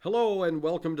Hello and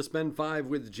welcome to Spend 5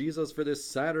 with Jesus for this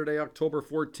Saturday, October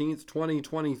 14th,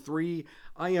 2023.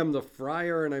 I am the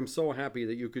Friar and I'm so happy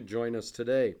that you could join us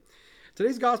today.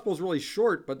 Today's gospel is really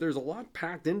short, but there's a lot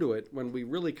packed into it when we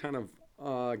really kind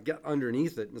of get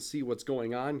underneath it and see what's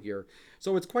going on here.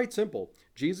 So it's quite simple.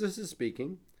 Jesus is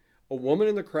speaking. A woman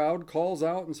in the crowd calls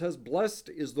out and says, "Blessed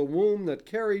is the womb that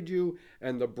carried you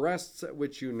and the breasts at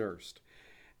which you nursed."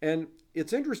 And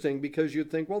it's interesting because you'd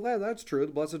think, well, that's true.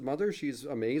 The Blessed Mother, she's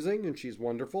amazing and she's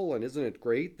wonderful. And isn't it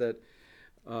great that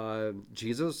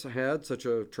Jesus had such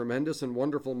a tremendous and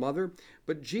wonderful mother?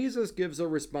 But Jesus gives a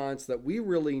response that we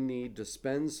really need to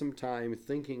spend some time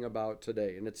thinking about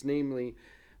today. And it's namely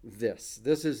this.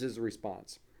 This is his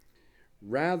response.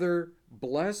 Rather,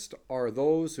 blessed are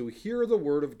those who hear the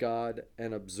word of God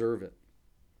and observe it.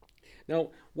 Now,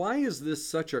 why is this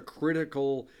such a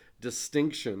critical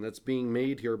distinction that's being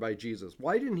made here by Jesus?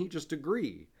 Why didn't he just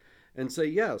agree and say,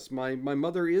 yes, my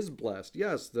mother is blessed.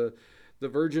 Yes, the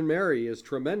Virgin Mary is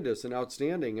tremendous and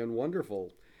outstanding and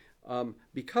wonderful.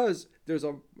 Because there's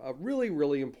a really,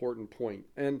 really important point.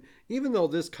 And even though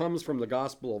this comes from the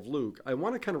Gospel of Luke, I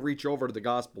want to kind of reach over to the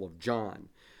Gospel of John,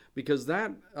 because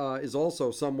that is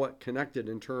also somewhat connected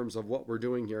in terms of what we're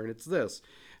doing here. And it's this.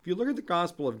 If you look at the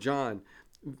Gospel of John,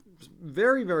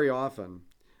 very, very often,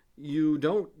 you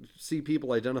don't see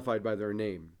people identified by their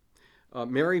name.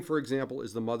 Mary, for example,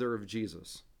 is the mother of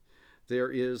Jesus. There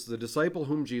is the disciple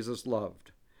whom Jesus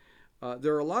loved.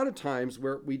 There are a lot of times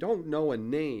where we don't know a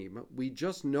name. We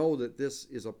just know that this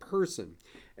is a person.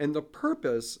 And the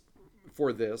purpose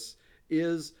for this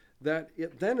is that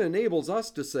it then enables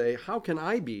us to say, how can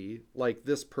I be like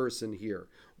this person here?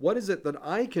 What is it that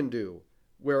I can do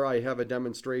where I have a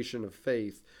demonstration of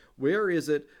faith? Where is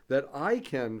it that I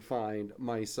can find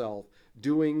myself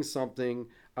doing something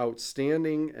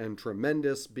outstanding and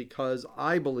tremendous because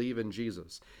I believe in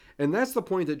Jesus? And that's the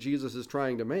point that Jesus is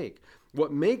trying to make.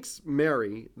 What makes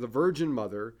Mary, the Virgin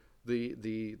Mother,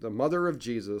 the mother of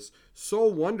Jesus, so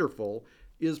wonderful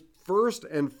is first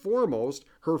and foremost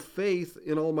her faith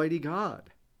in Almighty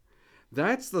God.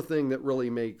 That's the thing that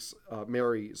really makes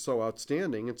Mary so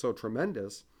outstanding and so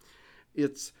tremendous.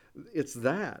 It's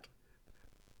that.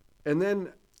 And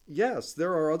then, yes,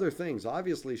 there are other things.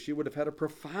 Obviously, she would have had a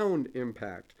profound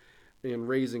impact in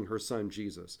raising her son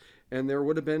Jesus. And there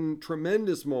would have been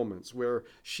tremendous moments where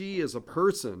she as a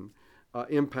person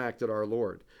impacted our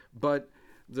Lord. But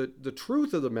the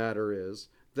truth of the matter is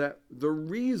that the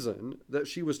reason that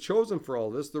she was chosen for all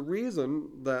this, the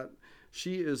reason that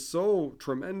she is so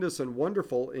tremendous and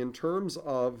wonderful in terms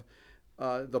of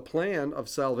the plan of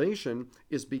salvation,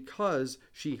 is because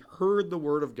she heard the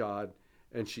word of God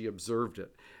and she observed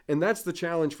it. And that's the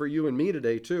challenge for you and me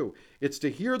today too. It's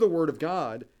to hear the word of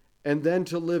God and then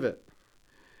to live it.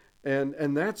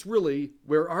 And that's really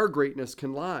where our greatness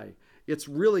can lie. It's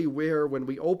really where, when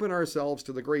we open ourselves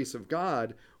to the grace of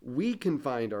God, we can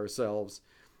find ourselves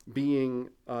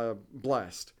being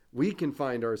blessed. We can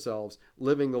find ourselves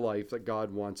living the life that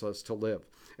God wants us to live.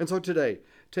 And so today,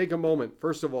 take a moment,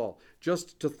 first of all,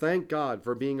 just to thank God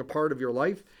for being a part of your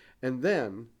life, and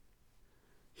then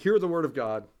hear the word of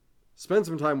God, spend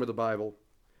some time with the Bible,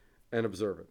 and observe it.